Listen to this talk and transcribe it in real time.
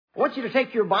I want you to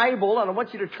take your Bible and I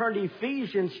want you to turn to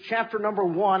Ephesians chapter number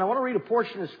 1. I want to read a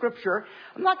portion of Scripture.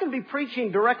 I'm not going to be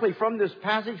preaching directly from this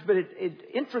passage, but it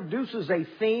introduces a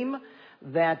theme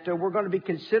that we're going to be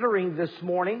considering this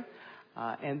morning.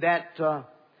 And that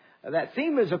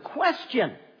theme is a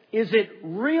question. Is it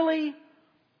really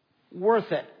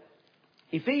worth it?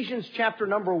 Ephesians chapter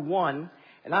number 1,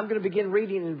 and I'm going to begin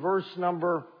reading in verse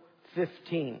number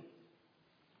 15.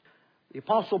 The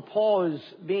Apostle Paul is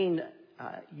being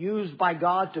used by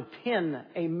God to pen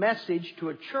a message to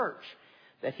a church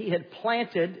that he had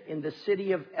planted in the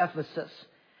city of Ephesus.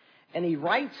 And he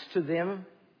writes to them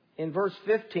in verse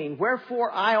 15,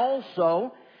 "Wherefore I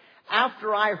also,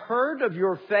 after I heard of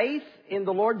your faith in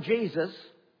the Lord Jesus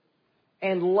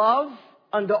and love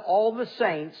unto all the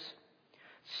saints,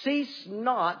 cease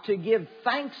not to give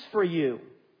thanks for you,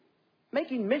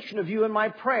 making mention of you in my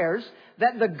prayers,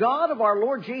 that the God of our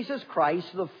Lord Jesus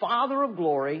Christ, the Father of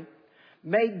glory,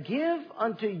 may give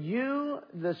unto you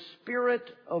the spirit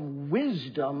of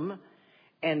wisdom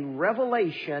and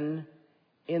revelation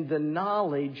in the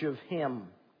knowledge of Him,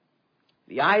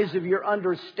 the eyes of your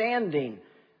understanding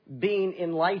being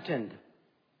enlightened,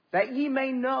 that ye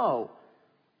may know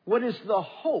what is the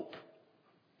hope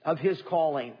of His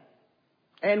calling,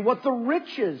 and what the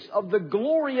riches of the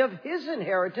glory of His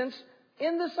inheritance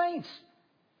in the saints,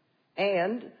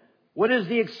 and what is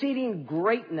the exceeding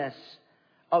greatness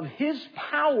of His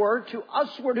power to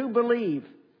usward who believe,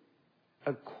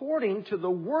 according to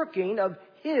the working of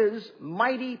His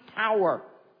mighty power,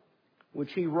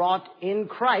 which He wrought in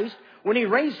Christ when He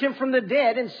raised Him from the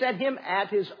dead and set Him at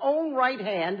His own right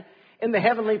hand in the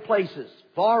heavenly places,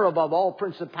 far above all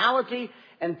principality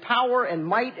and power and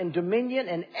might and dominion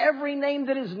and every name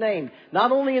that is named,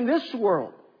 not only in this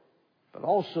world, but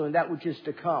also in that which is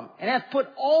to come, and hath put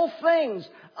all things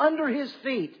under His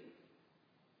feet,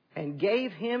 and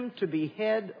gave Him to be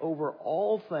head over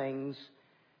all things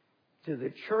to the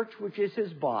church which is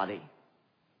His body,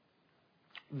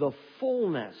 the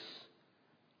fullness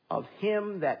of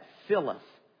Him that filleth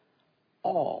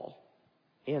all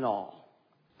in all."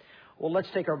 Well,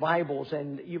 let's take our Bibles,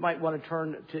 and you might want to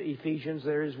turn to Ephesians.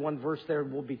 There is one verse there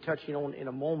we'll be touching on in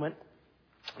a moment,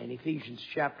 in Ephesians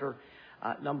chapter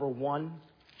number 1.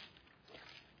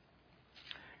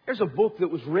 There's a book that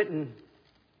was written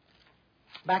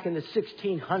back in the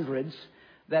 1600s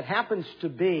that happens to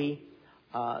be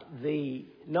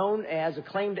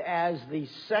acclaimed as the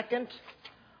second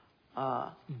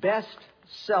best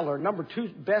seller, number 2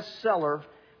 bestseller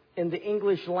in the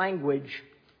English language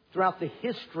throughout the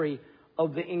history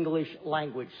of the English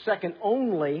language, second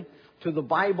only to the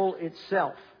Bible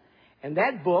itself. And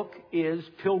that book is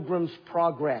Pilgrim's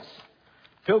Progress.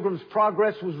 Pilgrim's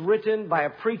Progress was written by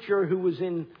a preacher who was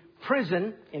in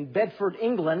prison in Bedford,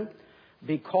 England,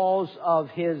 because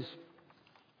of his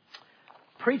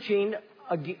preaching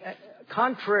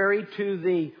contrary to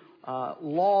the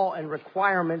law and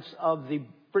requirements of the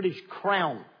British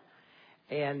Crown.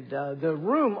 And the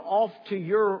room off to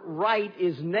your right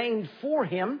is named for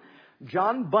him,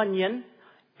 John Bunyan,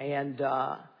 and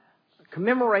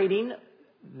commemorating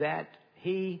that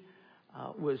he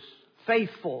was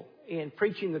faithful in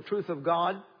preaching the truth of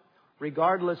God,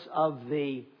 regardless of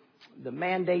the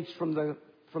mandates from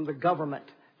the government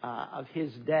of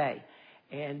his day.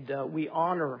 And we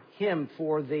honor him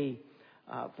for the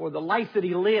life that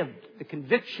he lived, the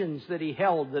convictions that he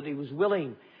held, that he was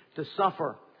willing to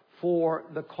suffer for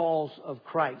the cause of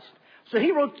Christ. So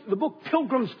he wrote the book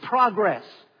Pilgrim's Progress.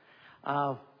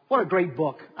 What a great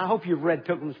book. I hope you've read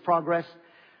Pilgrim's Progress.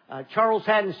 Charles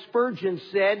Haddon Spurgeon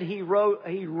said he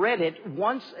read it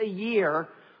once a year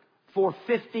for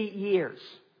 50 years.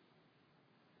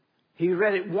 He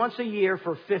read it once a year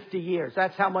for 50 years.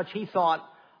 That's how much he thought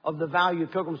of the value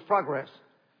of Pilgrim's Progress.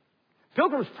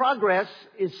 Pilgrim's Progress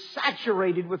is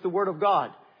saturated with the Word of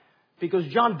God, because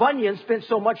John Bunyan spent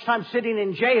so much time sitting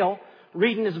in jail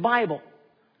reading his Bible.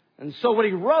 And so what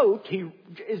he wrote, he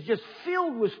is just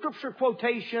filled with scripture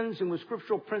quotations and with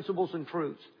scriptural principles and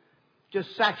truths.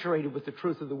 Just saturated with the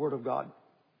truth of the Word of God.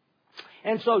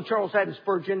 And so Charles Haddon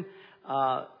Spurgeon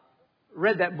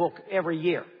read that book every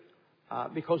year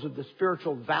because of the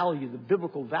spiritual value, the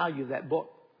biblical value of that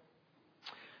book.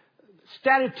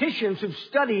 Statisticians who've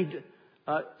studied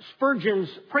Spurgeon's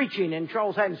preaching, and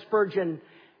Charles Haddon Spurgeon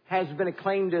has been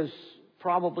acclaimed as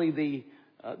probably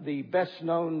the best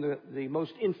known, the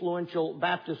most influential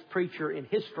Baptist preacher in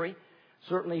history.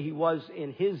 Certainly he was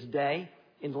in his day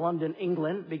in London,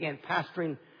 England. Began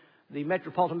pastoring the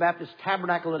Metropolitan Baptist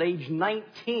Tabernacle at age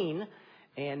 19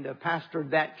 and pastored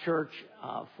that church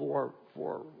for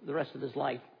the rest of his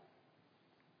life.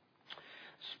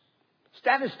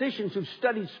 Statisticians who've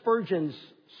studied Spurgeon's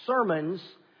sermons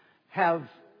have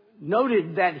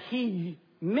noted that he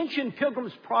mentioned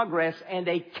Pilgrim's Progress and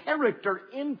a character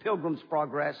in Pilgrim's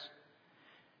Progress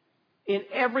in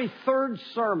every third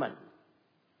sermon.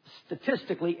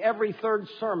 Statistically, every third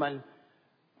sermon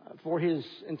for his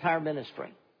entire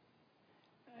ministry.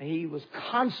 He was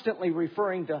constantly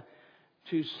referring to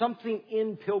something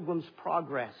in Pilgrim's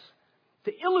Progress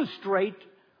to illustrate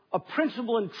a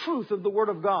principle and truth of the Word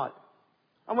of God.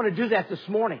 I want to do that this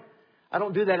morning. I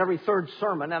don't do that every third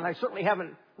sermon, and I certainly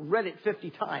haven't read it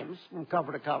 50 times from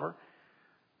cover to cover.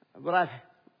 But I've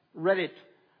read it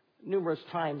numerous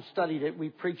times, studied it. We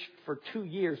preached for 2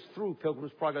 years through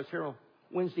Pilgrim's Progress here on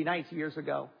Wednesday nights years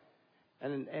ago.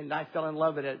 And I fell in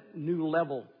love at a new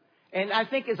level. And I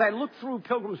think as I look through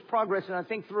Pilgrim's Progress and I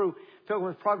think through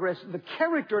Pilgrim's Progress, the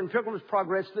character in Pilgrim's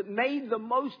Progress that made the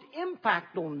most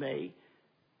impact on me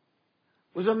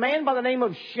was a man by the name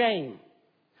of Shame.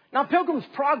 Now, Pilgrim's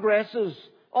Progress is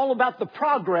all about the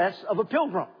progress of a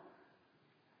pilgrim.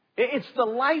 It's the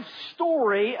life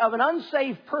story of an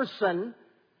unsaved person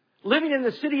living in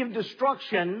the city of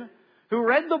destruction who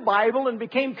read the Bible and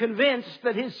became convinced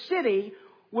that his city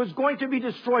was going to be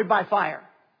destroyed by fire.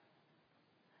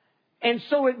 And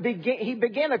so he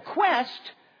began a quest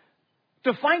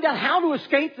to find out how to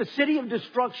escape the city of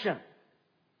destruction.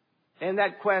 And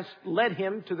that quest led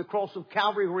him to the cross of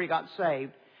Calvary where he got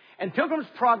saved. And Pilgrim's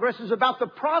Progress is about the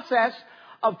process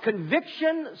of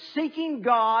conviction, seeking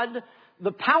God,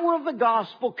 the power of the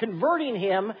gospel, converting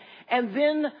him, and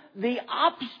then the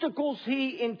obstacles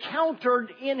he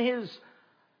encountered in his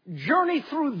journey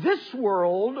through this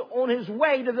world on his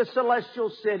way to the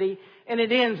celestial city. And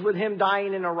it ends with him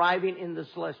dying and arriving in the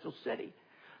celestial city.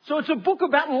 So it's a book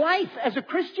about life as a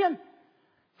Christian.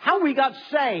 How we got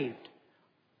saved.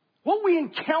 What we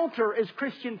encounter as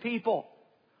Christian people.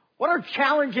 What our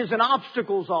challenges and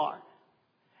obstacles are.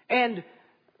 And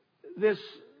this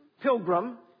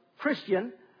pilgrim,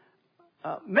 Christian,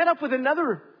 met up with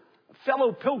another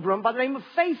fellow pilgrim by the name of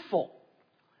Faithful.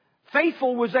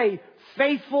 Faithful was a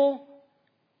faithful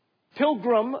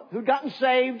pilgrim who'd gotten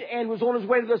saved and was on his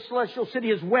way to the celestial city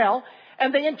as well.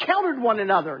 And they encountered one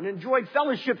another and enjoyed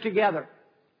fellowship together.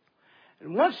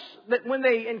 And when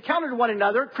they encountered one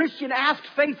another, Christian asked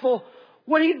Faithful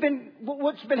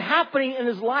what's been happening in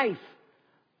his life.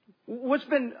 What's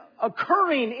been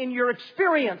occurring in your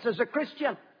experience as a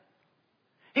Christian?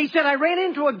 He said, I ran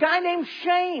into a guy named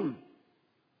Shame.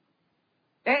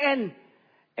 And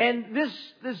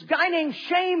this guy named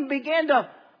Shame began to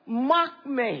mock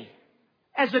me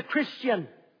as a Christian.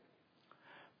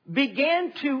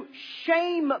 Began to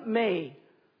shame me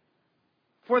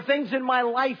for things in my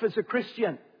life as a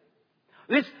Christian.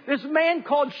 This man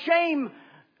called Shame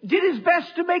did his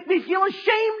best to make me feel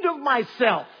ashamed of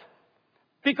myself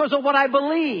because of what I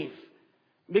believe,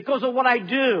 because of what I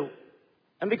do,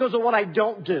 and because of what I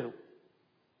don't do.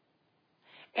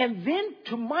 And then,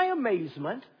 to my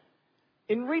amazement,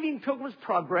 in reading Pilgrim's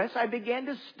Progress, I began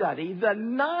to study the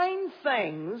 9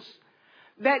 things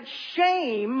that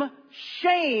Shame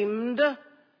shamed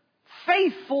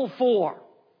Faithful for.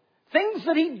 Things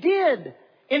that he did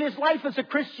in his life as a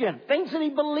Christian. Things that he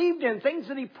believed in. Things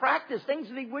that he practiced. Things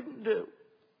that he wouldn't do.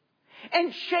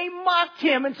 And Shame mocked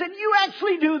him and said, you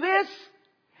actually do this?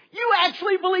 You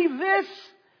actually believe this?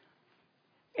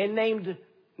 And named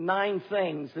 9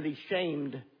 things that he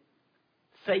shamed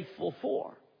Faithful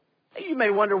for. You may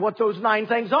wonder what those 9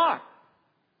 things are.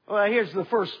 Well, here's the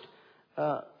first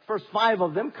 5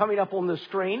 of them coming up on the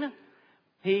screen.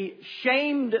 He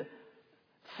shamed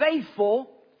Faithful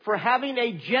for having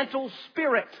a gentle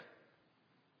spirit.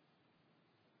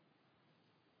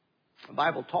 The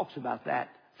Bible talks about that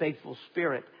faithful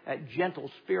spirit, that gentle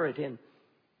spirit in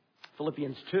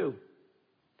Philippians 2.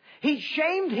 He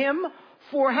shamed him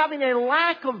for having a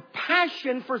lack of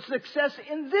passion for success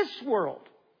in this world.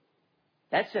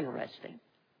 That's interesting.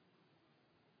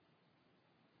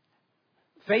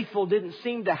 Faithful didn't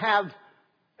seem to have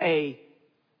a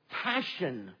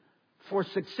passion for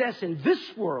success in this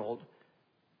world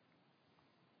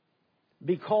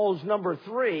because, number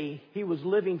 3, he was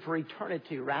living for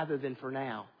eternity rather than for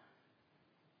now.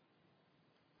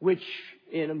 Which,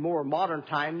 in more modern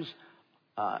times,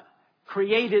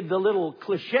 created the little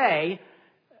cliche,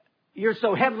 you're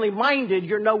so heavenly minded,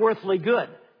 you're no earthly good.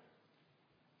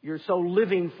 You're so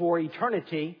living for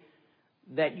eternity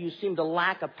that you seem to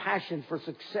lack a passion for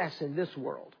success in this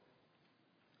world.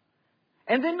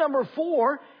 And then number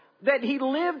 4, that he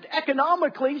lived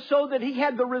economically so that he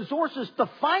had the resources to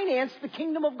finance the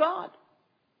kingdom of God.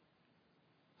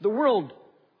 The world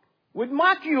would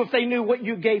mock you if they knew what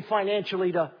you gave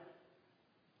financially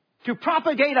to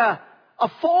propagate a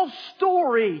false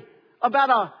story about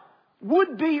a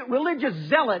would-be religious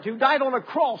zealot who died on a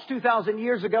cross 2,000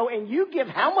 years ago, and you give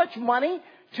how much money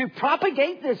to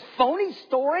propagate this phony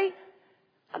story?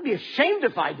 I'd be ashamed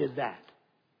if I did that.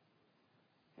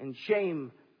 And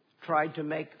shame tried to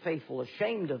make Faithful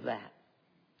ashamed of that.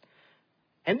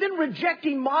 And then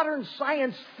rejecting modern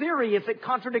science theory if it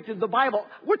contradicted the Bible.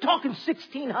 We're talking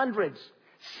 1600s.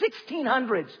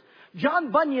 1600s.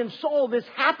 John Bunyan saw this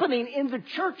happening in the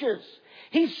churches.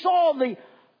 He saw the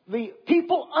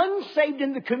people unsaved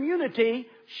in the community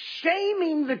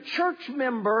shaming the church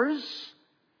members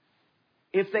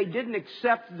if they didn't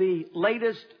accept the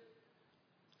latest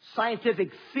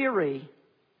scientific theory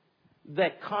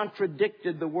that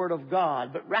contradicted the Word of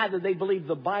God, but rather they believed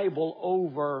the Bible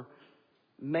over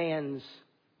man's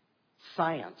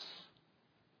science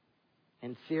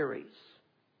and theories.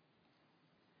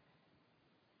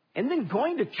 And then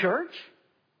going to church,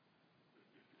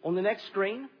 on the next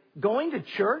screen, going to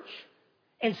church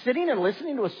and sitting and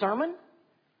listening to a sermon.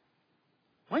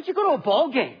 Why don't you go to a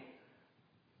ball game?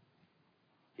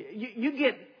 You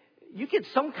get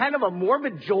some kind of a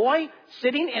morbid joy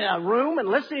sitting in a room and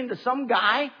listening to some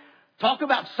guy talk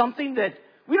about something that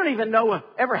we don't even know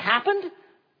ever happened.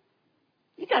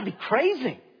 You got to be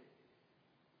crazy.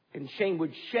 And shame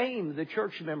would shame the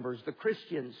church members, the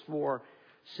Christians, for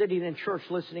sitting in church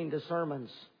listening to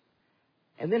sermons.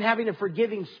 And then having a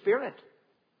forgiving spirit.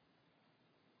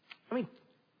 I mean,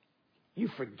 you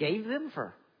forgave them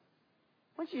for...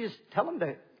 Why don't you just tell them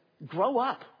to grow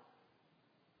up?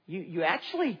 You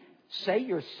actually say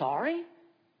you're sorry?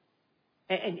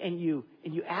 And you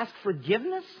ask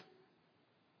forgiveness?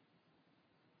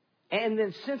 And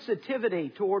then sensitivity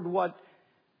toward what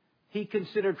he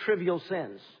considered trivial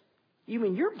sins. You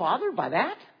mean you're bothered by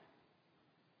that?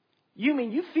 You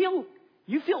mean you feel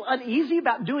uneasy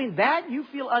about doing that? You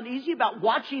feel uneasy about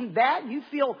watching that? You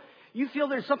feel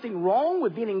there's something wrong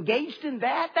with being engaged in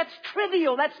that? That's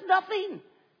trivial. That's nothing.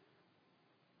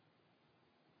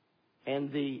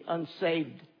 And the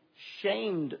unsaved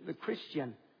shamed the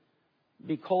Christian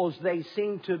because they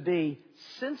seemed to be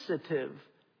sensitive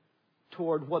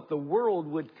toward what the world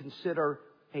would consider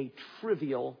a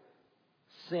trivial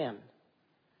sin.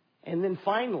 And then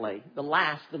finally, the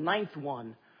ninth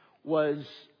one was,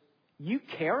 you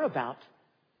care about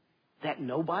that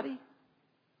nobody?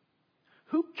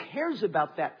 Who cares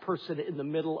about that person in the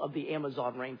middle of the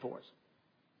Amazon rainforest?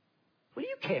 What do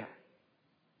you care?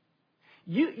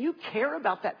 You care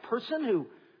about that person who...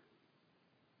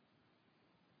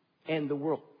 And the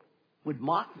world would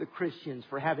mock the Christians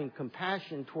for having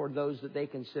compassion toward those that they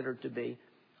considered to be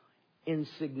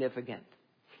insignificant.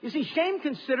 You see, shame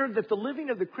considered that the living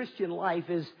of the Christian life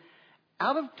is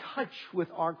out of touch with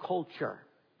our culture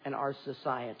and our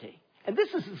society. And this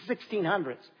is the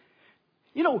 1600s.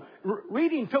 You know,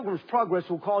 reading Pilgrim's Progress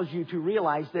will cause you to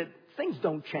realize that things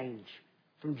don't change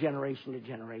from generation to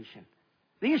generation.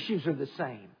 The issues are the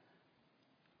same.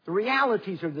 The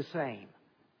realities are the same.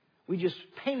 We just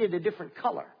painted a different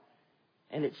color,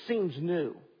 and it seems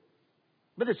new.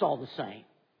 But it's all the same.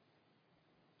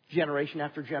 Generation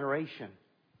after generation,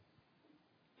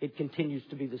 it continues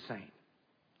to be the same.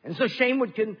 And so shame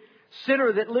would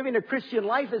consider that living a Christian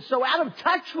life is so out of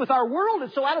touch with our world.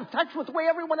 It's so out of touch with the way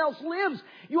everyone else lives.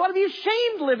 You ought to be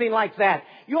ashamed living like that.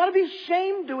 You ought to be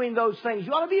ashamed doing those things.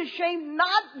 You ought to be ashamed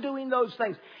not doing those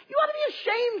things. You ought to be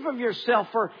ashamed of yourself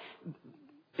for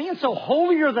being so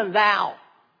holier than thou.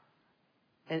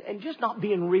 And just not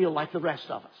being real like the rest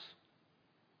of us.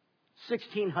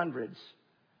 1600s.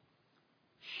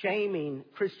 Shaming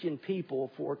Christian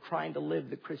people for trying to live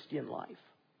the Christian life.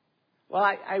 Well,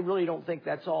 I really don't think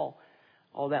that's all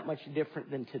that much different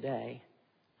than today.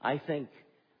 I think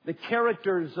the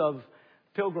characters of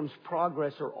Pilgrim's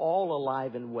Progress are all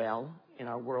alive and well in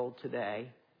our world today.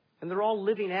 And they're all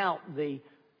living out the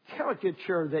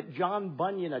caricature that John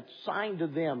Bunyan assigned to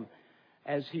them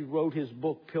as he wrote his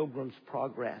book, Pilgrim's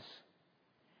Progress.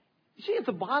 You see, at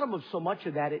the bottom of so much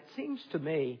of that, it seems to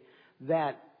me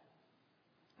that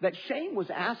shame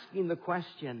was asking the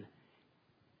question,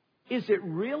 is it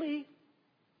really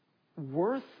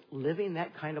worth living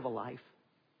that kind of a life?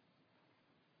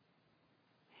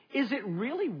 Is it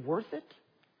really worth it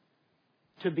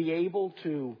to be able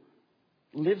to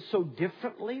live so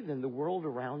differently than the world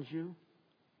around you?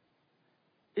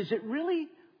 Is it really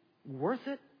worth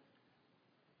it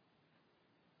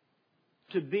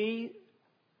to be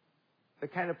the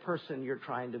kind of person you're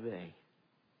trying to be?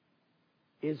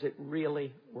 Is it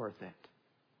really worth it?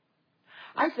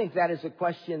 I think that is a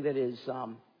question that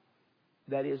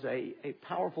is a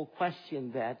powerful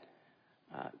question that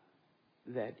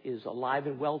is alive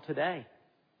and well today.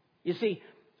 You see,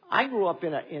 I grew up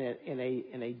in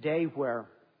a day where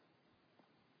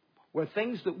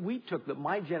things that that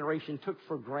my generation took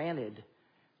for granted,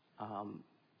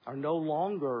 are no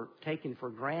longer taken for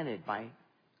granted by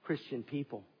Christian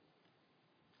people.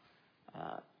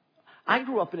 I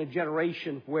grew up in a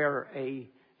generation where a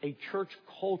church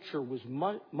culture was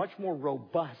much more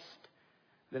robust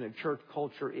than a church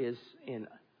culture is in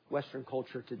Western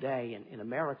culture today and in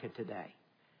America today.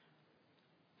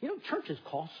 You know, church is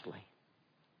costly.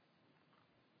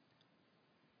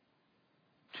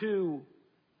 To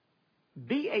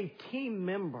be a team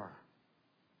member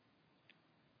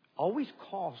always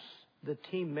costs the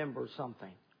team member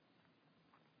something.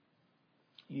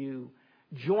 You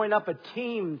join up a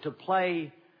team to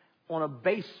play on a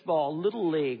baseball, little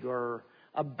league, or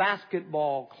a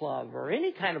basketball club, or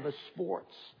any kind of a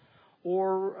sports,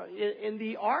 or in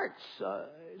the arts,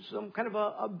 some kind of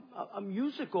a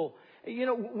musical. You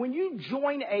know, when you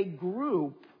join a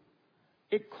group,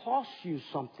 it costs you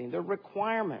something. There are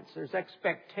requirements. There's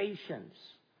expectations.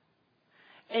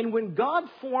 And when God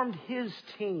formed His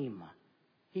team,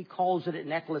 He calls it an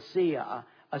ecclesia,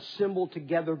 assembled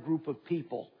together group of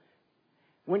people.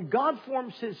 When God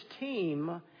forms His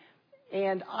team,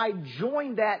 and I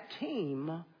join that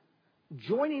team,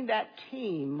 joining that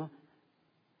team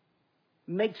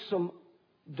makes some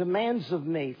demands of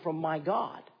me from my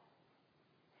God.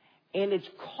 And it's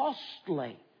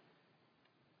costly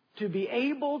to be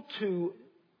able to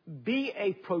be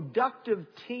a productive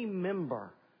team member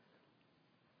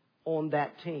on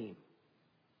that team.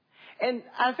 And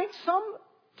I think some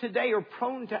today are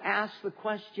prone to ask the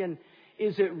question,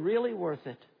 is it really worth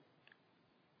it?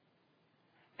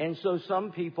 And so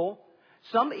some people,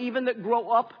 some even that grow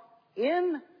up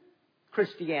in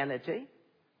Christianity,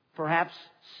 perhaps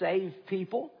saved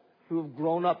people who have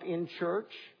grown up in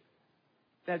church,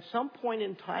 at some point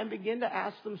in time begin to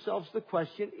ask themselves the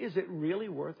question, is it really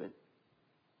worth it?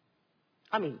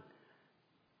 I mean,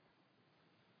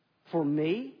 for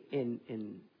me,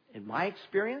 in my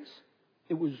experience,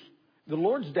 it was, the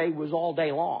Lord's Day was all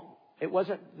day long. It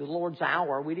wasn't the Lord's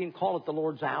hour. We didn't call it the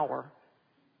Lord's hour.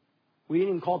 We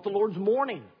didn't even call it the Lord's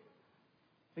morning.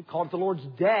 We called it the Lord's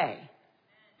day.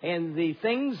 And the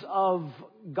things of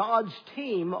God's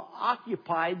team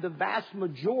occupied the vast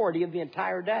majority of the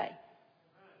entire day.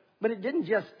 But it didn't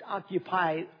just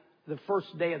occupy the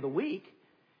first day of the week.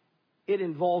 It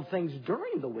involved things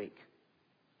during the week.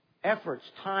 Efforts,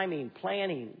 timing,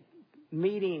 planning,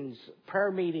 meetings,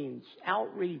 prayer meetings,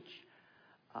 outreach.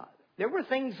 There were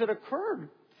things that occurred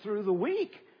through the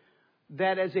week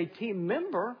that as a team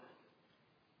member,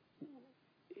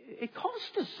 it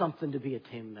cost us something to be a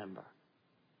team member.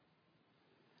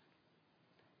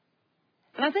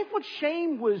 And I think what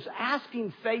Shane was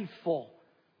asking Faithful,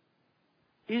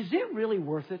 is it really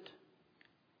worth it?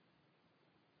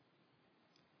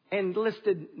 And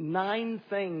listed 9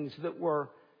 things that were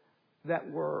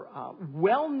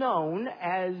well known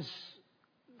as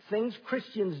things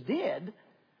Christians did,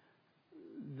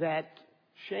 that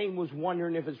Shane was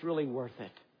wondering if it's really worth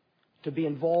it to be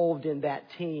involved in that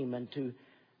team and to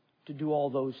do all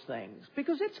those things.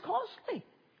 Because it's costly.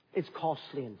 It's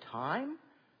costly in time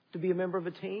to be a member of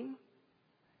a team.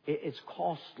 It's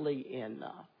costly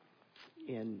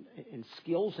in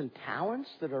skills and talents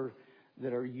that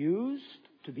are used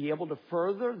to be able to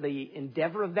further the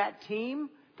endeavor of that team,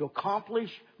 to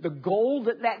accomplish the goal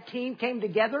that team came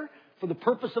together for the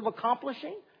purpose of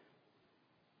accomplishing.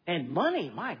 And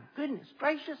money, my goodness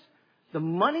gracious, the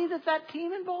money that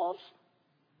team involves.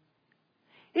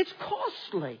 It's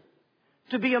costly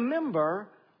to be a member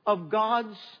of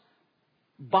God's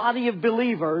body of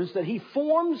believers that He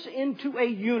forms into a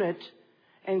unit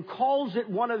and calls it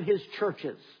one of His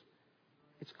churches.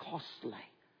 It's costly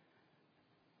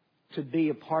to be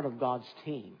a part of God's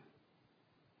team.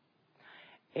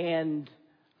 And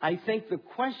I think the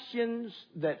questions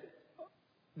that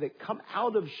come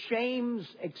out of Shane's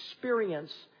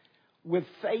experience with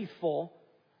Faithful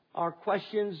are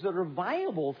questions that are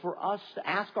viable for us to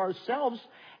ask ourselves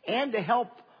and to help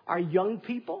our young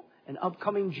people and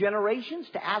upcoming generations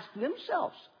to ask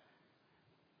themselves.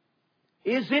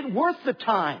 Is it worth the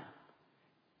time?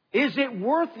 Is it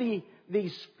worth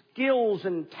the skills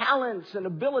and talents and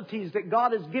abilities that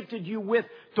God has gifted you with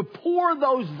to pour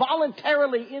those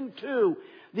voluntarily into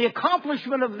the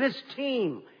accomplishment of this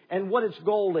team and what its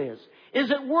goal is? Is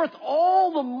it worth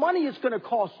all the money it's going to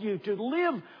cost you to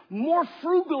live more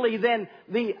frugally than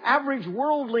the average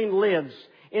worldling lives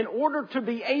in order to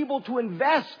be able to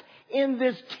invest in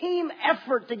this team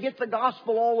effort to get the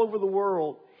gospel all over the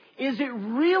world? Is it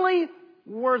really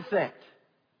worth it?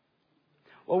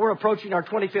 Well, we're approaching our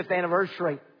 25th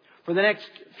anniversary. For the next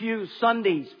few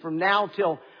Sundays from now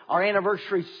till our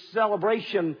anniversary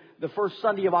celebration, the first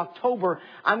Sunday of October,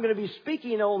 I'm going to be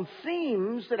speaking on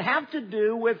themes that have to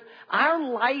do with our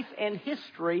life and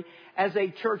history as a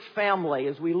church family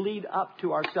as we lead up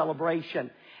to our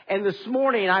celebration. And this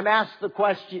morning I'm asking the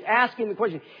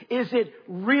question, is it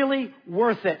really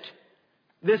worth it?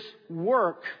 This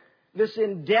work, this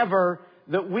endeavor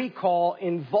that we call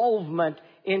involvement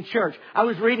in church. I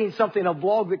was reading something, a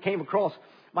blog that came across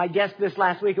my desk this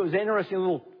last week. It was an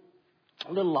interesting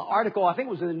little article. I think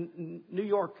it was in New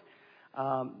York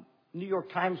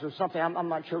Times or something. I'm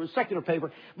not sure. It was a secular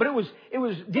paper, but it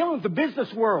was dealing with the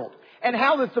business world and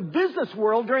how that the business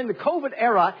world during the COVID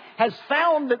era has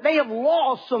found that they have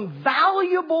lost some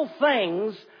valuable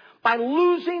things by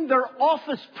losing their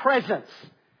office presence,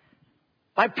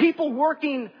 by people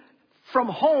working from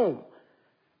home,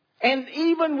 and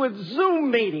even with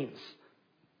Zoom meetings,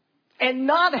 and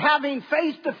not having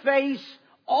face-to-face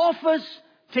office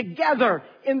together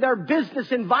in their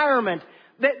business environment,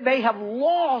 that they have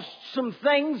lost some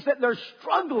things that they're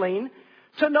struggling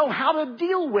to know how to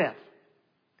deal with.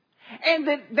 And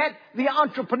that the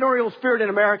entrepreneurial spirit in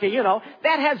America,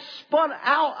 that has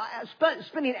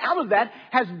spinning out of that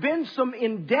has been some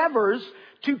endeavors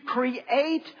to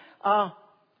create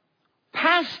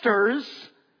pastors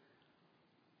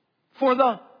for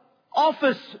the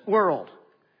office world.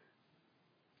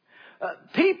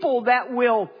 People that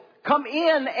will come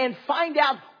in and find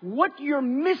out what you're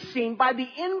missing by the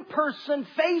in-person,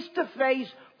 face-to-face,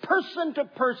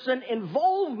 person-to-person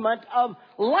involvement of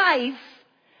life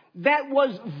that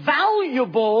was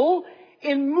valuable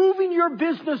in moving your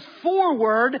business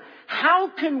forward. How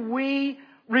can we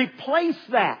replace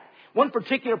that? One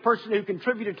particular person who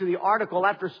contributed to the article,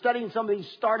 after studying some of these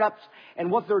startups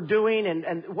and what they're doing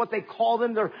and what they call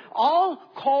them, they're all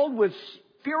called with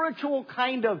spiritual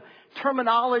kind of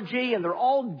terminology, and they're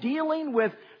all dealing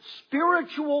with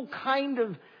spiritual kind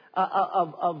of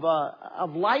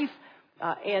life.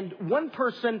 And one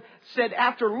person said,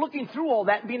 after looking through all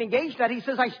that and being engaged in that, he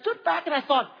says, I stood back and I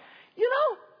thought,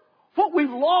 what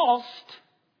we've lost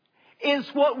is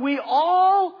what we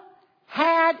all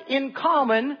had in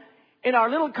common in our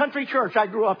little country church I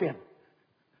grew up in.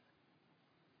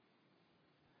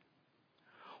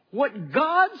 What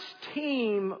God's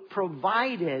team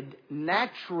provided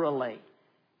naturally,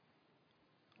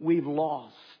 we've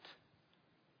lost.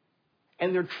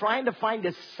 And they're trying to find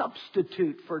a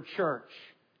substitute for church.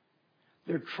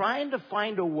 They're trying to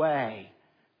find a way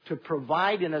to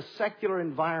provide in a secular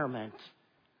environment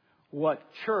what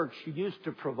church used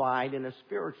to provide in a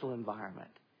spiritual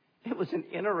environment. It was an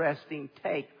interesting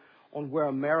take on where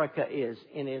America is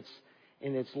in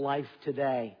its life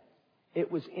today. It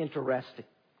was interesting.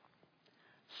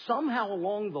 Somehow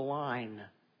along the line,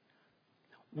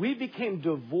 we became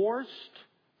divorced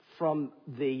from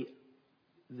the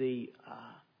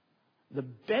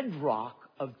bedrock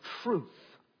of truth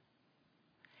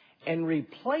and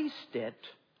replaced it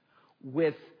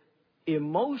with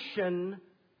emotion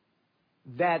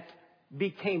that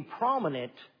became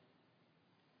prominent,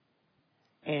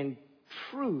 and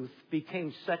truth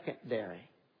became secondary.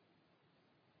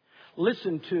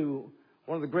 Listen to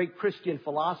one of the great Christian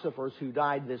philosophers who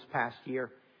died this past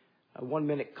year, a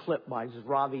 1-minute clip by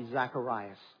Ravi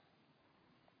Zacharias.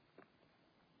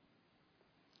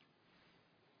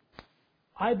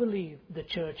 I believe the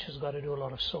church has got to do a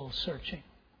lot of soul searching.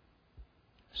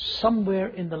 Somewhere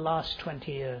in the last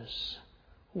 20 years,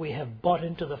 we have bought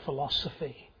into the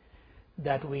philosophy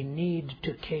that we need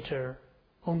to cater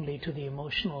only to the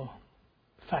emotional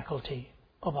faculty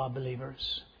of our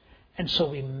believers. And so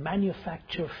we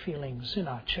manufacture feelings in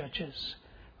our churches.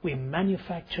 We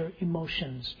manufacture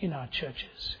emotions in our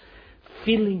churches.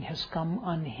 Feeling has come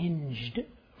unhinged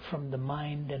from the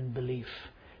mind and belief.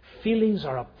 Feelings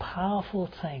are a powerful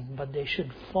thing, but they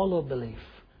should follow belief,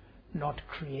 not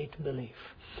create belief.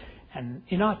 And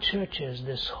in our churches,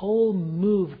 this whole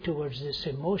move towards this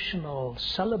emotional,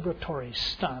 celebratory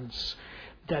stance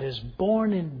that is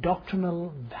born in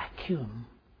doctrinal vacuum,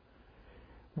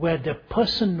 where the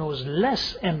person knows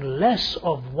less and less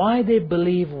of why they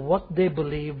believe what they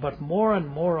believe, but more and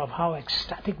more of how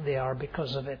ecstatic they are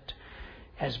because of it,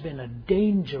 has been a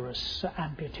dangerous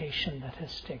amputation that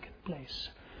has taken place.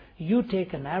 You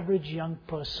take an average young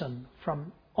person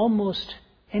from almost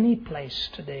any place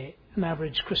today, an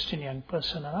average Christian young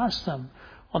person, and ask them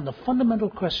on the fundamental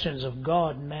questions of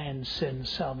God, man, sin,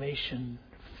 salvation,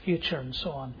 future, and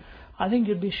so on. I think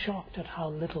you'd be shocked at how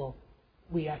little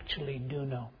we actually do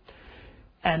know.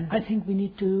 And I think we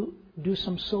need to do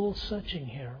some soul searching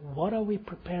here. What are we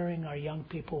preparing our young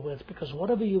people with? Because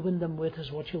whatever you win them with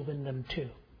is what you'll win them to.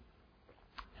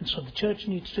 And so the church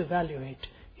needs to evaluate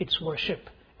its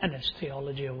worship and its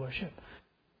theology of worship.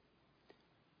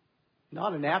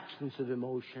 Not an absence of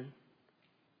emotion,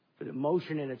 but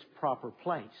emotion in its proper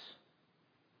place.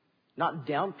 Not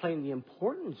downplaying the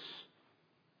importance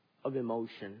of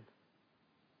emotion,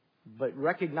 but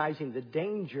recognizing the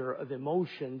danger of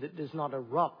emotion that does not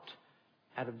erupt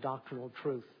out of doctrinal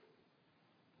truth.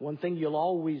 One thing you'll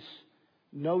always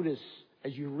notice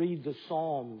as you read the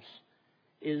Psalms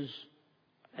is,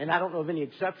 and I don't know of any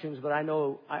exceptions, but I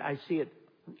know I see it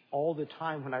all the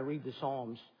time when I read the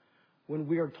Psalms, when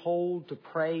we are told to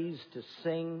praise, to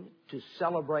sing, to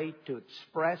celebrate, to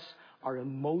express our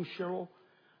emotional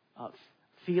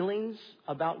feelings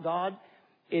about God,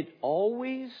 it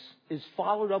always is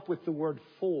followed up with the word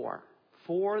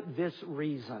for this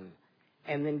reason,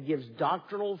 and then gives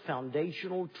doctrinal,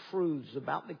 foundational truths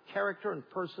about the character and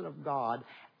person of God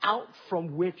out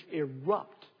from which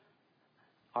erupt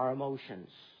our emotions.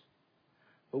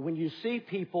 But when you see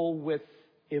people with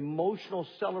emotional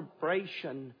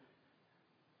celebration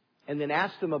and then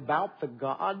ask them about the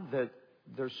God that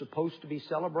they're supposed to be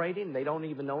celebrating, they don't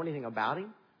even know anything about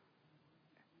Him,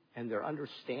 and their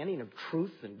understanding of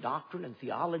truth and doctrine and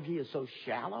theology is so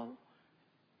shallow,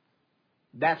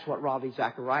 that's what Ravi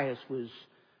Zacharias was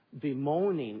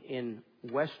bemoaning in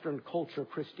Western culture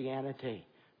Christianity.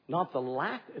 Not the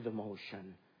lack of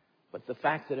emotion, but the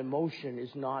fact that emotion is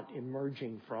not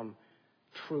emerging from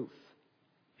truth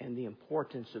and the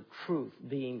importance of truth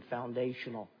being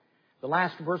foundational. The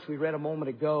last verse we read a moment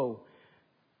ago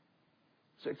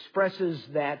expresses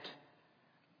that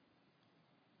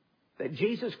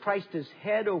Jesus Christ is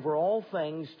head over all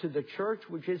things to the church,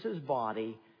 which is His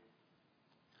body.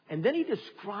 And then He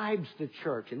describes the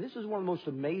church. And this is one of the most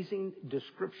amazing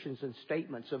descriptions and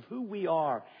statements of who we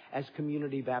are as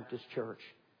Community Baptist Church.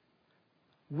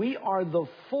 We are the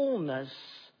fullness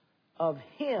of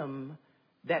Him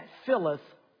that filleth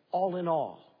all in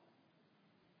all.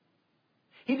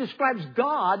 He describes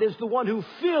God as the one who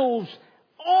fills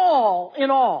all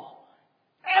in all.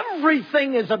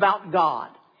 Everything is about God.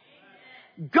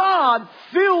 God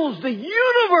fills the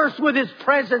universe with His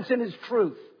presence and His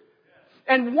truth.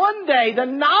 And one day, the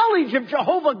knowledge of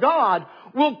Jehovah God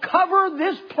will cover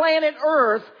this planet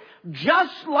Earth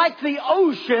just like the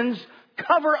oceans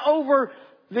cover over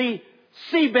the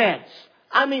seabeds.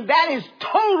 I mean, that is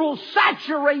total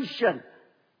saturation.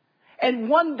 And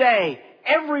one day,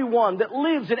 everyone that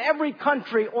lives in every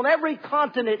country, on every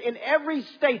continent, in every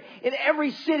state, in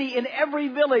every city, in every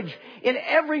village, in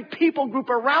every people group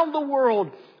around the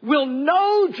world will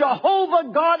know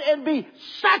Jehovah God and be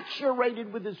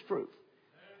saturated with His truth.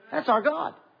 That's our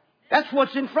God. That's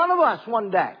what's in front of us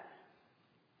one day.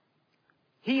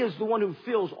 He is the one who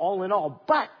fills all in all.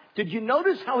 But did you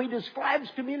notice how He describes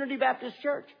Community Baptist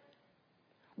Church?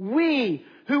 We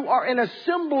who are an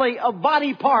assembly of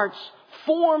body parts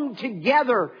formed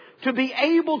together to be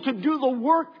able to do the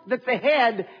work that the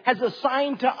head has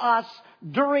assigned to us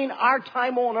during our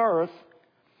time on earth.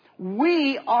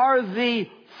 We are the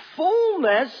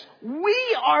fullness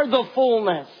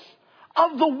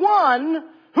of the one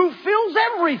who fills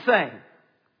everything.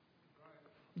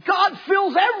 God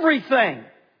fills everything.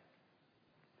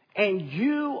 And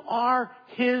you are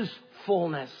His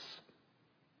fullness.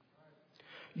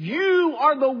 You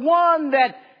are the one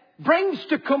that brings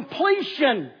to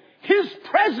completion His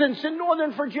presence in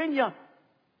Northern Virginia.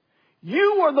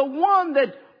 You are the one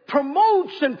that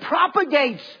promotes and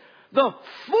propagates the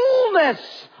fullness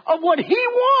of what He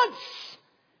wants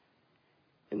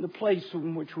in the place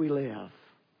in which we live.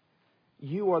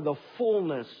 You are the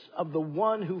fullness of the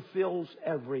one who fills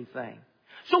everything.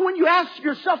 So when you ask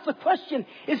yourself the question,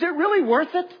 is it really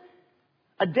worth it?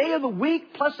 A day of the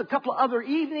week plus a couple of other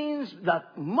evenings, the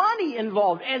money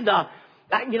involved, and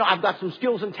I've got some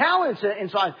skills and talents,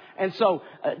 and so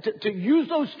to use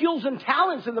those skills and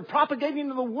talents in the propagating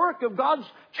of the work of God's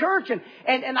church, and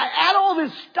I add all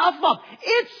this stuff up.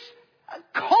 It's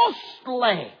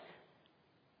costly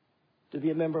to be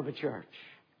a member of a church.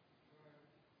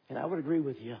 And I would agree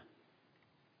with you.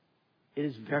 It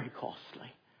is very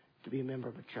costly to be a member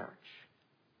of a church.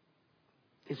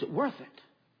 Is it worth it?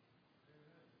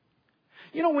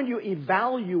 You know, when you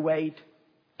evaluate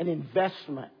an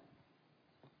investment,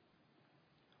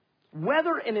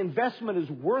 whether an investment is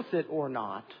worth it or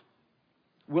not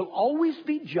will always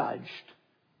be judged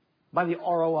by the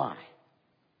ROI.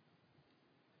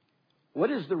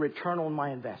 What is the return on my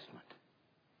investment?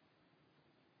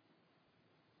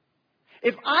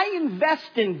 If I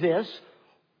invest in this,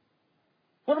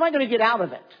 what am I going to get out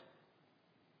of it?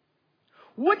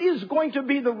 What is going to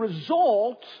be the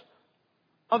result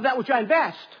of that which I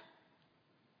invest?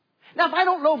 Now, if I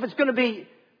don't know if it's going to be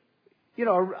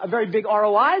a very big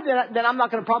ROI, then I'm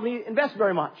not going to probably invest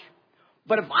very much.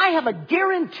 But if I have a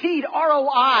guaranteed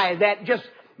ROI that just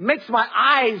makes my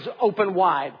eyes open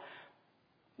wide,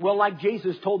 well, like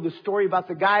Jesus told the story about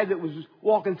the guy that was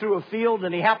walking through a field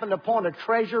and he happened upon a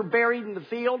treasure buried in the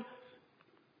field.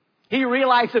 He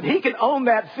realized if he could own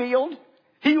that field,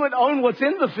 he would own what's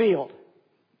in the field.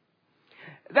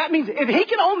 That means if he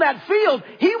could own that field,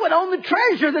 he would own the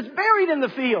treasure that's buried in the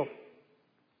field.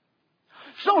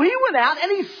 So he went out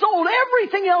and he sold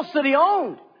everything else that he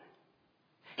owned.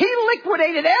 He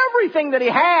liquidated everything that he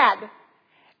had.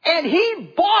 And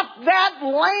he bought that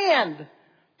land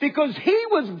because he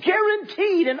was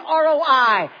guaranteed an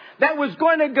ROI that was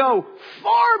going to go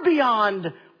far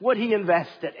beyond what he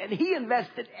invested. And he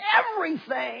invested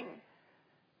everything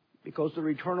because the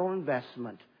return on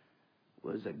investment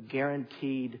was a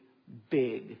guaranteed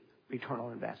big return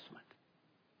on investment.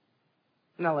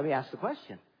 Now let me ask the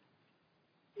question.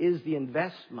 Is the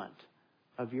investment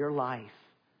of your life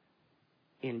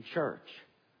in church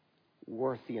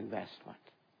worth the investment?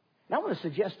 Now I want to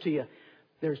suggest to you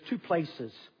there's two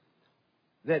places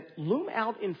that loom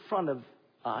out in front of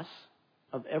us,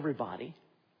 of everybody,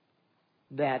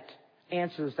 that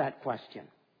answers that question.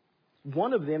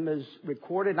 One of them is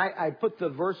recorded. I put the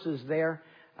verses there,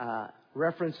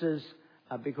 references,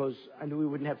 because I knew we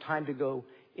wouldn't have time to go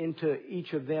into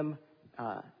each of them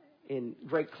in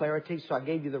great clarity. So I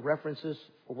gave you the references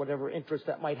for whatever interest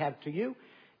that might have to you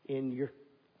in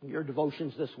your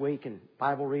devotions this week and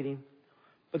Bible reading.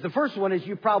 But the first one, as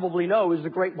you probably know, is the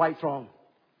Great White Throne.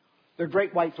 The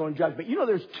Great White Throne Judgment. You know,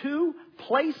 there's two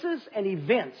places and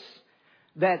events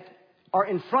that are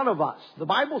in front of us. The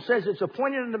Bible says it's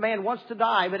appointed unto man once to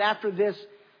die, but after this,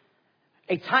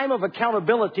 a time of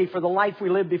accountability for the life we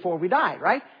live before we die,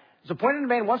 right? It's appointed unto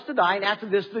man once to die, and after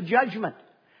this, the judgment.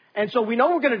 And so we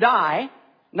know we're going to die.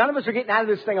 None of us are getting out of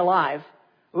this thing alive.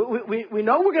 We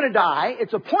know we're going to die.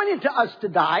 It's appointed to us to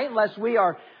die unless we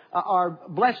are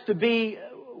blessed to be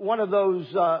one of those,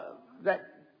 that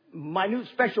minute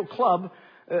special club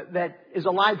that is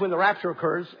alive when the rapture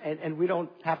occurs and we don't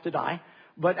have to die.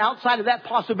 But outside of that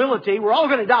possibility, we're all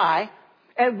going to die.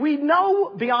 And we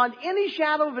know beyond any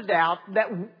shadow of a doubt that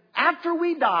after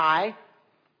we die,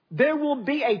 there will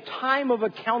be a time of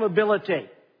accountability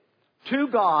to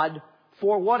God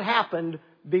for what happened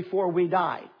before we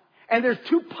died. And there's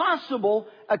two possible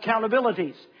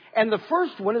accountabilities. And the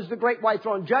first one is the Great White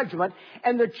Throne Judgment.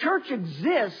 And the church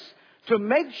exists to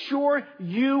make sure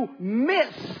you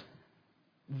miss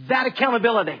that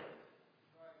accountability.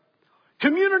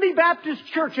 Community Baptist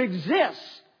Church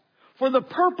exists for the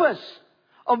purpose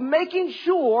of making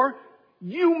sure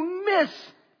you miss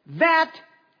that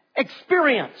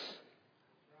experience.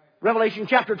 Revelation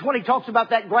chapter 20 talks about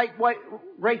that great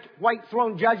white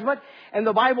throne judgment. And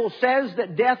the Bible says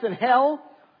that death and hell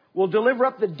will deliver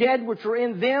up the dead which are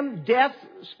in them. Death,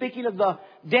 speaking of the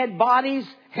dead bodies.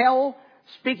 Hell,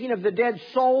 speaking of the dead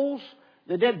souls.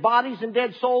 The dead bodies and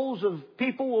dead souls of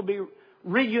people will be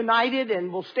reunited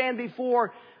and will stand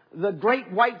before the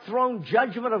great white throne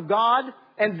judgment of God.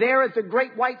 And there at the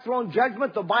great white throne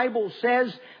judgment, the Bible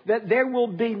says that there will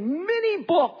be many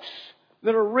books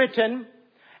that are written,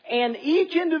 and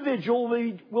each individual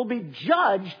will be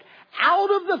judged out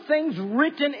of the things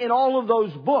written in all of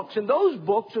those books. And those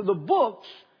books are the books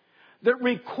that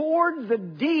record the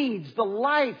deeds, the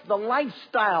life, the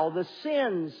lifestyle, the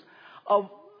sins of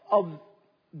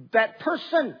that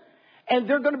person. And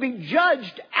they're going to be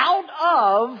judged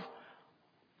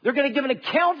they're going to give an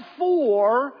account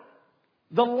for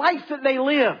the life that they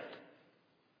lived.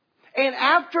 And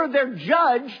after they're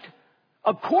judged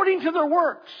according to their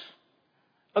works,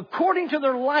 according to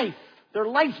their life, their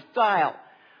lifestyle,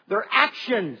 their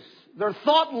actions, their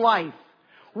thought life,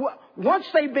 once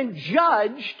they've been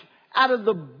judged out of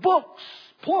the books,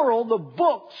 plural, the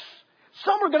books,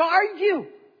 some are going to argue.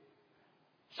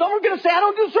 Some are going to say, I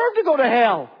don't deserve to go to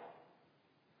hell.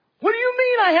 What do you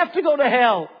mean I have to go to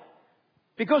hell?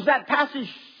 Because that passage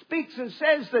speaks and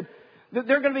says that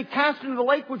they're going to be cast into the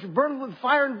lake which burns with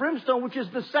fire and brimstone, which is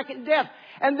the second death.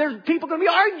 And there's people going to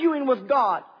be arguing with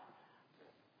God.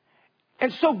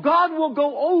 And so God will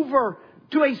go over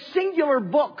to a singular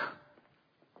book.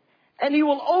 And He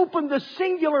will open the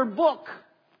singular book.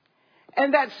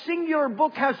 And that singular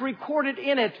book has recorded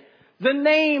in it the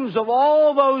names of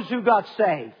all those who got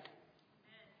saved.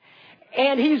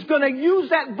 And He's going to use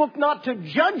that book not to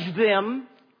judge them,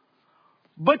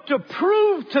 but to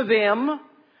prove to them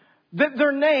that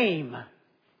their name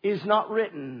is not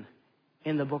written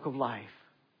in the book of life.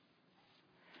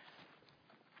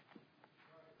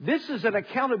 This is an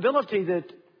accountability that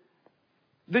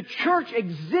the church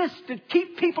exists to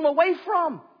keep people away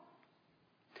from.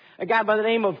 A guy by the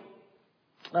name of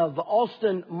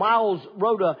Austin Miles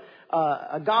wrote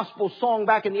a gospel song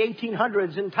back in the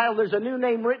 1800s entitled "There's a New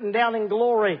Name Written Down in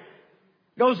Glory."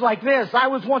 Goes like this: I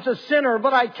was once a sinner,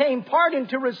 but I came pardon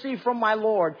to receive from my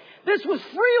Lord. This was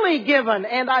freely given,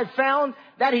 and I found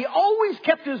that He always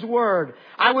kept His word.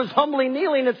 I was humbly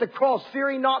kneeling at the cross,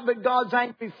 fearing not but God's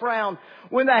angry frown,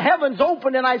 when the heavens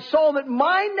opened and I saw that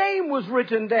my name was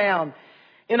written down.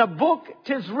 In a book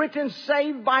 'tis written,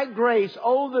 saved by grace.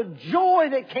 Oh, the joy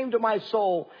that came to my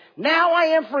soul. Now I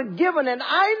am forgiven, and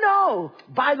I know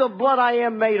by the blood I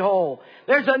am made whole.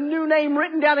 There's a new name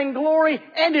written down in glory,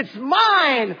 and it's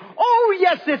mine. Oh,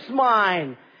 yes, it's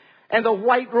mine. And the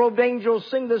white-robed angels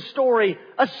sing the story.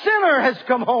 A sinner has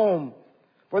come home.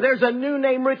 For there's a new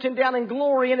name written down in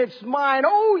glory, and it's mine.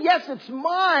 Oh, yes, it's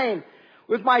mine.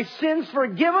 With my sins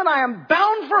forgiven, I am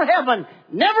bound for heaven,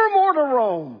 never more to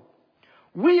roam.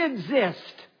 We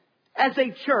exist as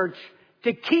a church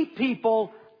to keep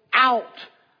people out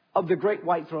of the great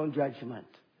white throne judgment.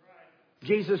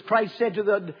 Jesus Christ said to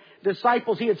the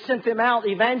disciples, He had sent them out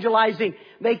evangelizing.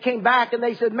 They came back and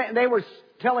they said, man, they were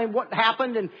telling what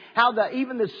happened and how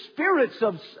even the spirits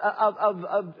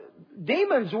of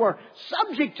demons were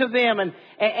subject to them.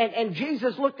 And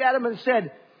Jesus looked at them and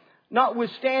said,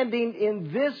 notwithstanding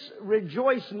in this,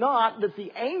 rejoice not that the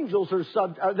angels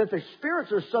that the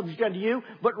spirits are subject unto you,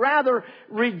 but rather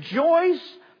rejoice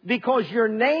because your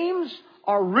names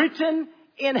are written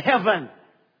in heaven.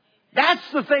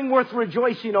 That's the thing worth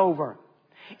rejoicing over.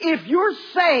 If you're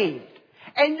saved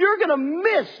and you're going to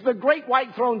miss the great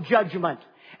white throne judgment,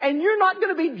 and you're not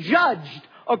going to be judged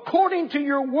according to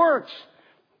your works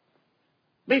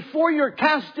before you're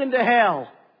cast into hell,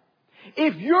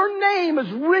 if your name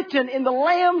is written in the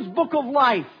Lamb's book of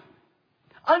life,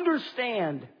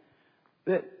 understand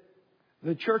that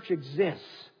the church exists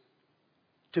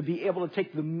to be able to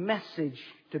take the message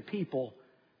to people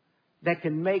that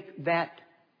can make that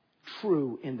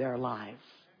true in their lives.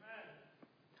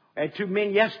 I had two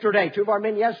of our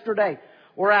men yesterday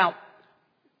were out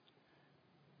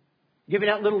giving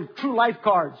out little True Life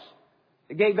cards.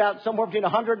 They gave out somewhere between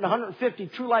 100 and 150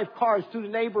 True Life cards through the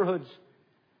neighborhoods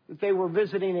that they were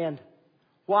visiting in.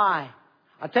 Why?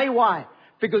 I'll tell you why.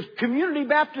 Because Community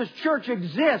Baptist Church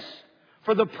exists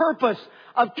for the purpose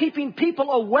of keeping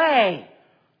people away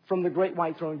from the great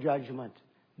white throne judgment.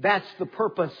 That's the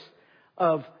purpose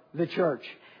of the church.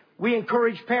 We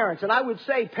encourage parents, and I would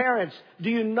say, parents, do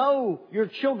you know your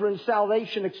children's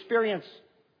salvation experience?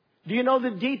 Do you know the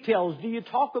details? Do you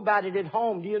talk about it at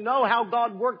home? Do you know how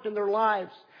God worked in their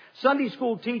lives? Sunday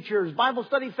school teachers, Bible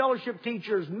study fellowship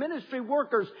teachers, ministry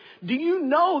workers, do you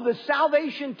know the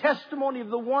salvation testimony of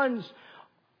the ones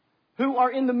who are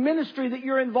in the ministry that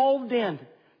you're involved in?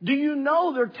 Do you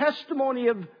know their testimony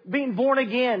of being born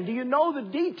again? Do you know the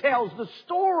details, the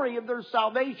story of their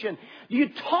salvation? Do you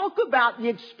talk about the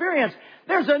experience?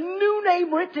 There's a new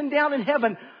name written down in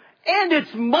heaven, and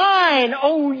it's mine.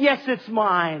 Oh, yes, it's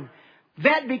mine.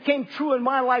 That became true in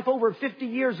my life over 50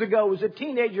 years ago as a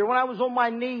teenager when I was on my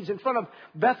knees in front of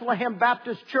Bethlehem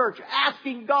Baptist Church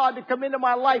asking God to come into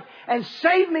my life and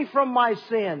save me from my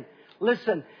sin.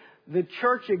 Listen, the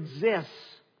church exists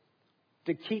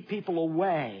to keep people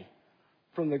away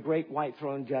from the great white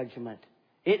throne judgment.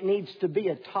 It needs to be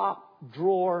a top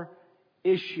drawer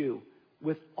issue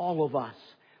with all of us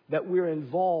that we're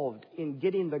involved in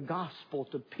getting the gospel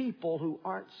to people who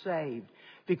aren't saved,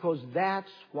 because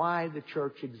that's why the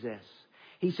church exists.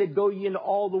 He said, go ye into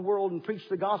all the world and preach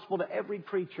the gospel to every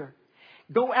creature.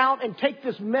 Go out and take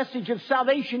this message of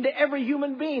salvation to every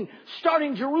human being. Start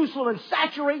in Jerusalem and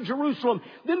saturate Jerusalem.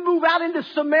 Then move out into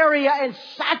Samaria and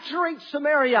saturate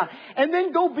Samaria. And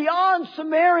then go beyond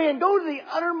Samaria and go to the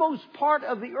uttermost part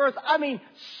of the earth. I mean,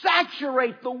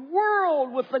 saturate the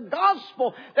world with the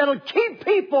gospel that'll keep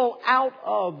people out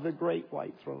of the great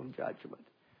white throne judgment.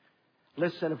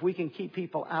 Listen, if we can keep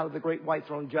people out of the great white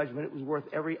throne judgment, it was worth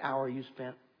every hour you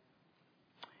spent.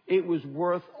 It was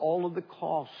worth all of the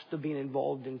cost of being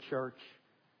involved in church.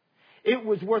 It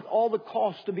was worth all the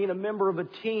cost of being a member of a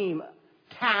team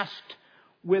tasked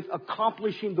with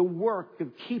accomplishing the work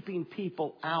of keeping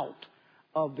people out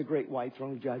of the great white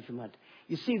throne judgment.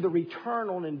 You see, the return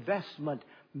on investment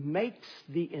makes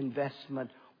the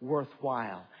investment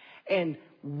worthwhile. And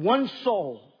one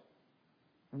soul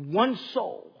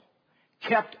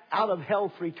kept out of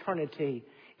hell for eternity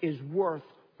is worth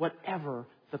whatever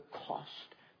the cost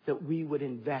that we would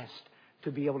invest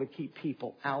to be able to keep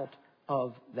people out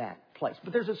of that place.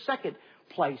 But there's a second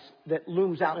place that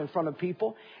looms out in front of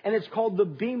people, and it's called the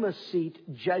Bema Seat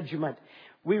judgment.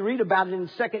 We read about it in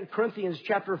 2 Corinthians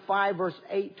chapter 5, verse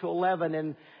 8 to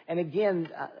 11. And again,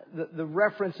 the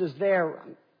reference is there.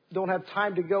 don't have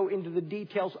time to go into the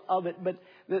details of it, but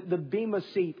the bema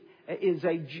seat is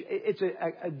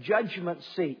a judgment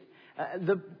seat.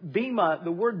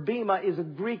 The word bema is a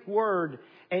Greek word,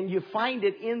 and you find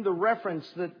it in the reference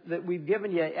that we've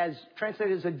given you as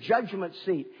translated as a judgment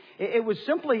seat. It was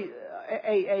simply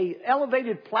a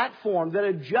elevated platform that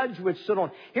a judge would sit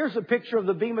on. Here's a picture of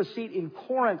the bema seat in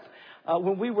Corinth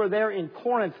when we were there in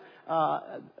Corinth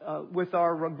with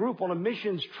our group on a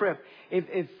missions trip.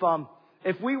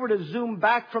 If we were to zoom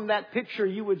back from that picture,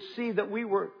 you would see that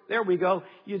there we go.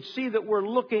 You'd see that we're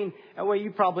looking, well,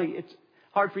 it's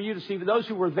hard for you to see, but those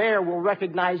who were there will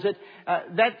recognize it.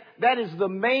 That is the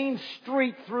main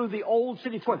street through the old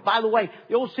city of Corinth. By the way,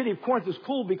 the old city of Corinth is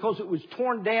cool because it was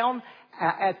torn down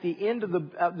at the end of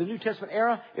the New Testament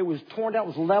era. It was torn down,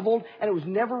 it was leveled, and it was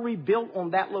never rebuilt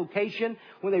on that location.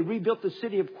 When they rebuilt the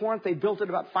city of Corinth, they built it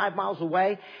about 5 miles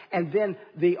away. And then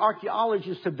the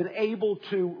archaeologists have been able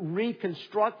to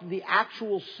reconstruct the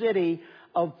actual city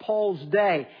of Paul's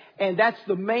day. And that's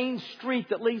the main street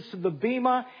that leads to the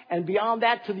bema, and beyond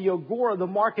that to the agora, the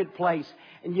marketplace.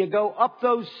 And you go up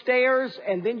those stairs,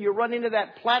 and then you run into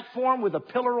that platform with a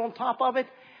pillar on top of it.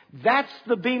 That's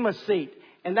the bema seat.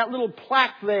 And that little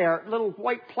plaque there, little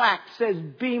white plaque, says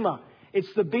bema.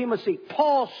 It's the bema seat.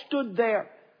 Paul stood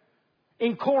there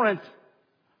in Corinth.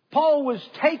 Paul was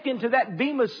taken to that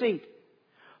bema seat.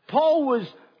 Paul was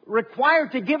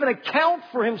required to give an account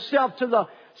for himself to the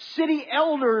city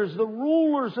elders, the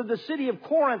rulers of the city of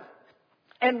Corinth.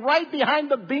 And right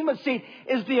behind the bema seat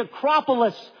is the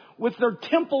Acropolis with their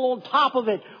temple on top of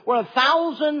it, where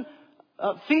 1,000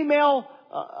 female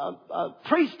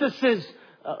priestesses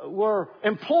were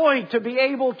employed to be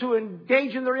able to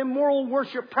engage in their immoral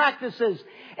worship practices.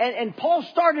 And Paul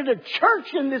started a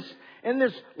church in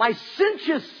this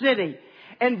licentious city.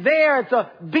 And there at the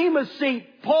bema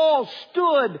seat, Paul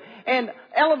stood, and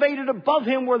elevated above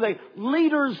him were the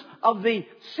leaders of the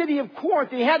city of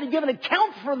Corinth. He had to give an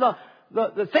account for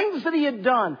the things that he had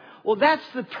done. Well, that's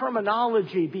the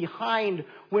terminology behind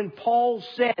when Paul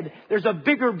said there's a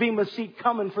bigger bema seat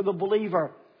coming for the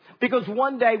believer. Because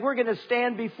one day we're going to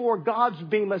stand before God's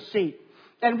bema seat.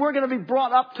 And we're going to be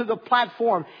brought up to the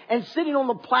platform. And sitting on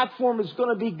the platform is going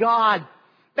to be God.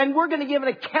 And we're going to give an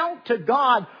account to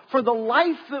God for the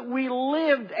life that we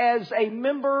lived as a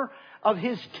member of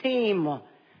His team.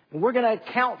 And we're going to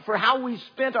account for how we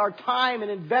spent our time and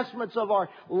investments of our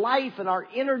life and our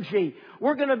energy.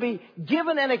 We're going to be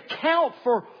given an account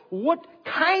for what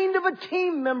kind of a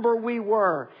team member we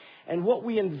were and what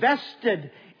we invested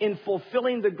in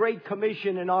fulfilling the Great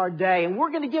Commission in our day. And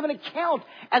we're going to give an account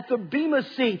at the bema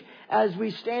seat as we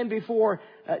stand before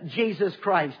Jesus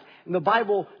Christ. And the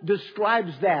Bible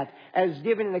describes that as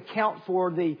giving an account for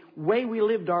the way we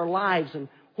lived our lives and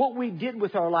what we did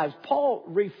with our lives. Paul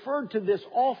referred to this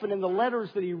often in the letters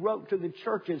that he wrote to the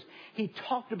churches. He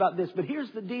talked about this. But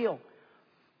here's the deal.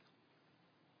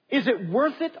 Is it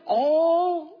worth it?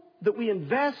 All that we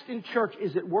invest in church,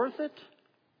 is it worth it?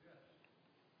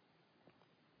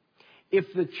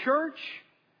 If the church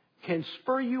can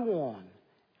spur you on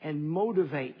and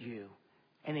motivate you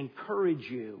and encourage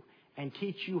you and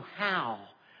teach you how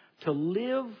to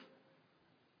live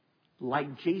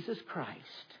like Jesus Christ,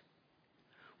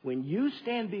 when you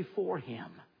stand before Him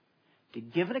to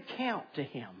give an account to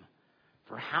Him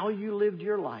for how you lived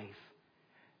your life,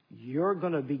 you're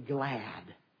going to be glad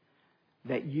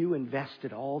that you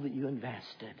invested all that you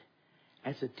invested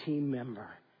as a team member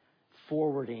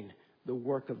forwarding the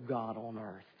work of God on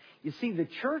earth. You see, the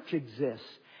church exists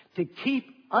to keep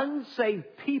unsaved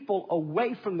people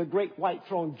away from the great white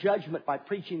throne judgment by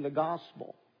preaching the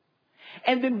gospel.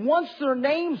 And then once their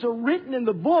names are written in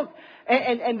the book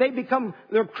and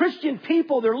they're Christian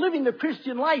people, they're living the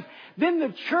Christian life, then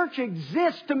the church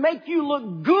exists to make you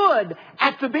look good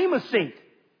at the bema seat.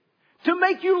 To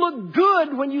make you look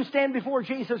good when you stand before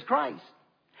Jesus Christ.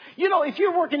 You know, if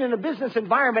you're working in a business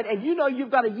environment and you know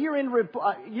you've got a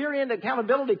year-end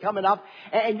accountability coming up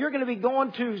and you're going to be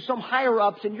going to some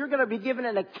higher-ups and you're going to be given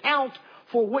an account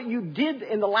for what you did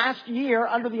in the last year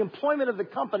under the employment of the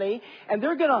company, and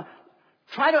they're going to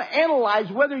try to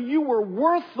analyze whether you were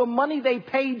worth the money they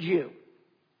paid you.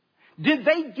 Did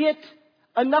they get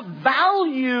enough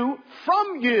value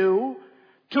from you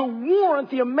to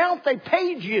warrant the amount they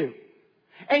paid you?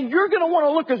 And you're going to want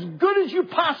to look as good as you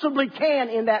possibly can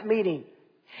in that meeting.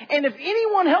 And if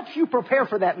anyone helps you prepare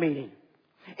for that meeting,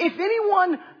 if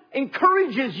anyone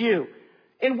encourages you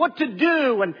in what to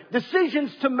do and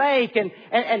decisions to make, and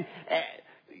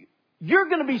you're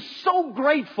going to be so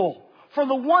grateful for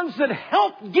the ones that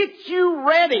help get you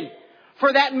ready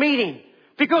for that meeting,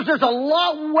 because there's a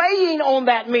lot weighing on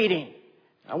that meeting.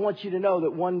 I want you to know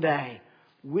that one day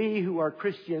We who are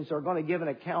Christians are going to give an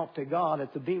account to God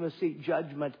at the Bema Seat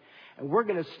judgment. And we're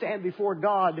going to stand before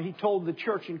God. He told the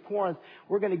church in Corinth,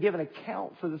 we're going to give an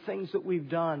account for the things that we've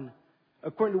done.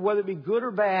 According to whether it be good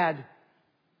or bad,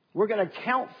 we're going to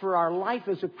account for our life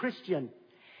as a Christian.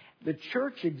 The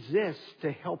church exists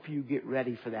to help you get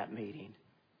ready for that meeting.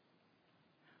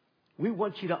 We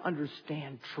want you to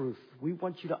understand truth. We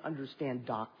want you to understand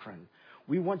doctrine.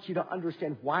 We want you to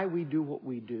understand why we do what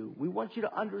we do. We want you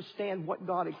to understand what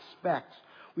God expects.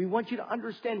 We want you to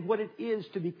understand what it is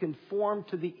to be conformed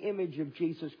to the image of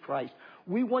Jesus Christ.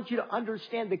 We want you to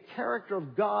understand the character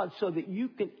of God so that you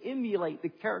can emulate the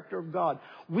character of God.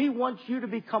 We want you to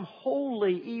become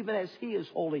holy even as He is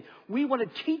holy. We want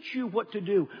to teach you what to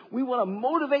do. We want to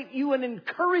motivate you and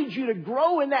encourage you to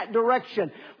grow in that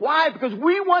direction. Why? Because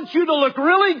we want you to look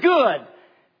really good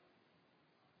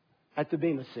at the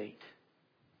Bema Seat.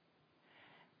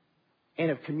 And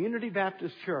if Community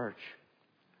Baptist Church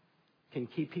can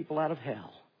keep people out of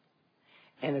hell,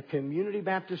 and a Community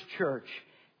Baptist Church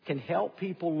can help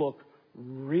people look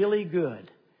really good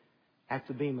at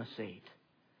the Bema Seat,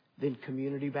 then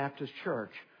Community Baptist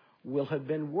Church will have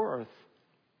been worth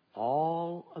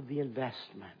all of the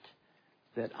investment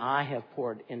that I have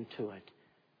poured into it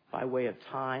by way of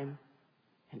time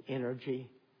and energy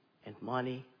and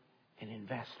money and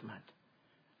investment.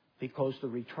 Because the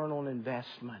return on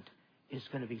investment is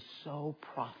going to be so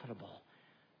profitable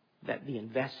that the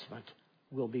investment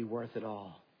will be worth it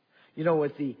all. You know,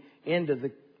 at the end of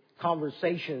the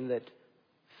conversation that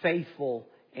Faithful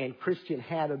and Christian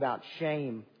had about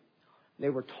shame, they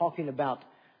were talking about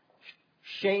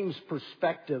shame's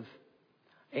perspective.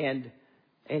 And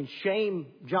shame,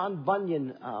 John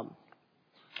Bunyan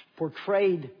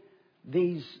portrayed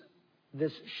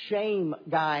this shame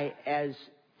guy as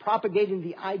propagating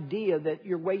the idea that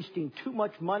you're wasting too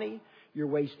much money, you're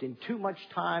wasting too much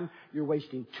time, you're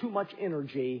wasting too much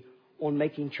energy on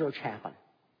making church happen.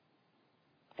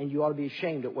 And you ought to be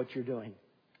ashamed at what you're doing.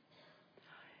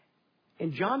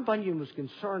 And John Bunyan was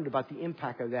concerned about the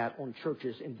impact of that on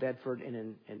churches in Bedford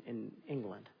and in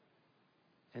England.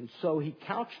 And so he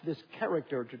couched this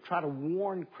character to try to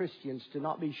warn Christians to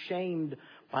not be shamed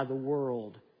by the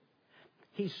world.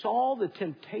 He saw the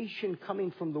temptation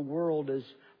coming from the world as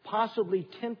possibly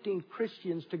tempting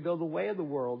Christians to go the way of the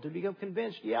world, to become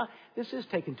convinced, yeah, this is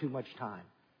taking too much time.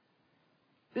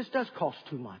 This does cost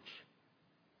too much.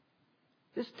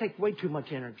 This takes way too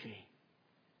much energy.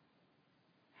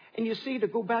 And you see, to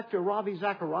go back to Ravi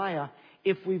Zachariah,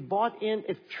 if we've bought in,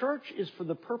 if church is for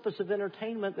the purpose of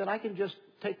entertainment, then I can just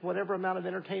take whatever amount of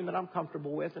entertainment I'm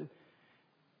comfortable with,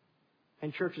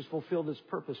 and church has fulfilled its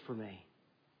purpose for me.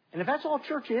 And if that's all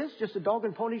church is, just a dog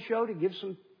and pony show to give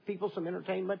some people some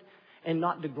entertainment and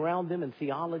not to ground them in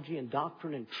theology and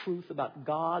doctrine and truth about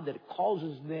God, that it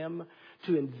causes them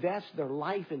to invest their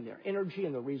life and their energy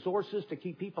and their resources to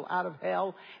keep people out of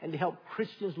hell and to help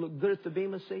Christians look good at the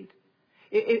Bema Seat.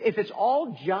 If it's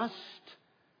all just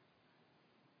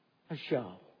a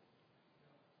show,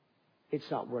 it's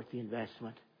not worth the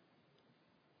investment.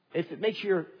 If it makes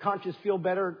your conscience feel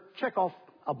better, check off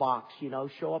a box,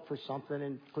 show up for something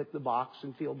and click the box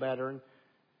and feel better.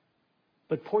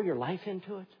 But pour your life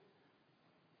into it.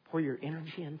 Pour your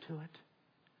energy into it.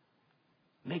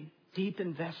 Make deep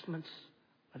investments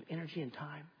of energy and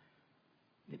time.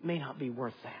 It may not be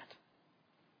worth that.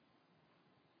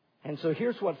 And so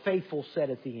here's what Faithful said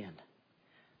at the end.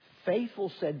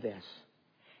 Faithful said this.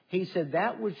 He said,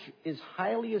 that which is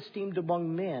highly esteemed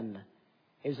among men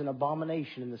is an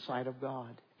abomination in the sight of God.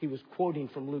 He was quoting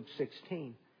from Luke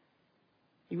 16.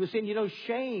 He was saying,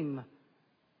 shame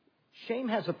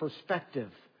has a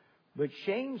perspective, but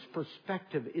shame's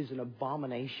perspective is an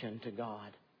abomination to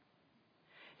God.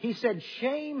 He said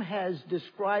shame has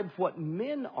described what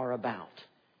men are about,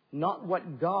 not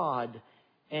what God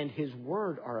and His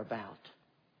Word are about.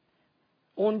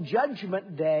 On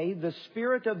Judgment Day, the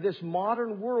spirit of this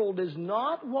modern world is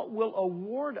not what will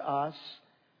award us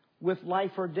with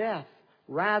life or death.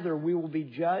 Rather, we will be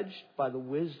judged by the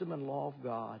wisdom and law of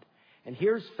God. And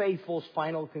here's Faithful's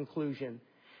final conclusion.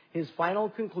 His final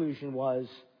conclusion was,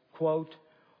 quote,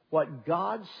 what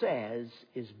God says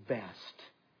is best,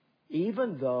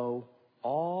 even though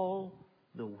all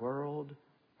the world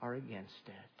are against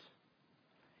it.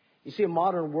 You see, a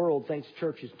modern world thinks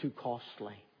church is too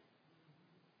costly.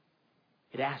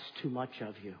 It asks too much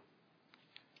of you.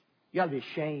 You ought to be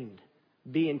ashamed,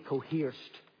 being coerced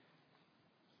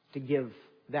to give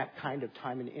that kind of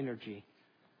time and energy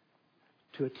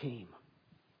to a team.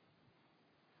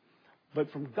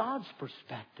 But from God's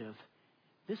perspective,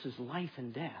 this is life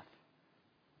and death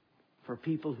for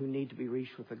people who need to be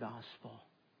reached with the gospel.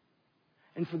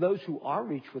 And for those who are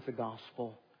reached with the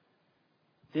gospel,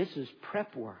 this is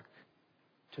prep work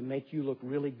to make you look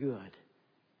really good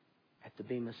at the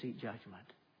Bema Seat judgment.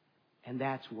 And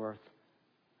that's worth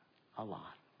a lot.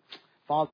 Father,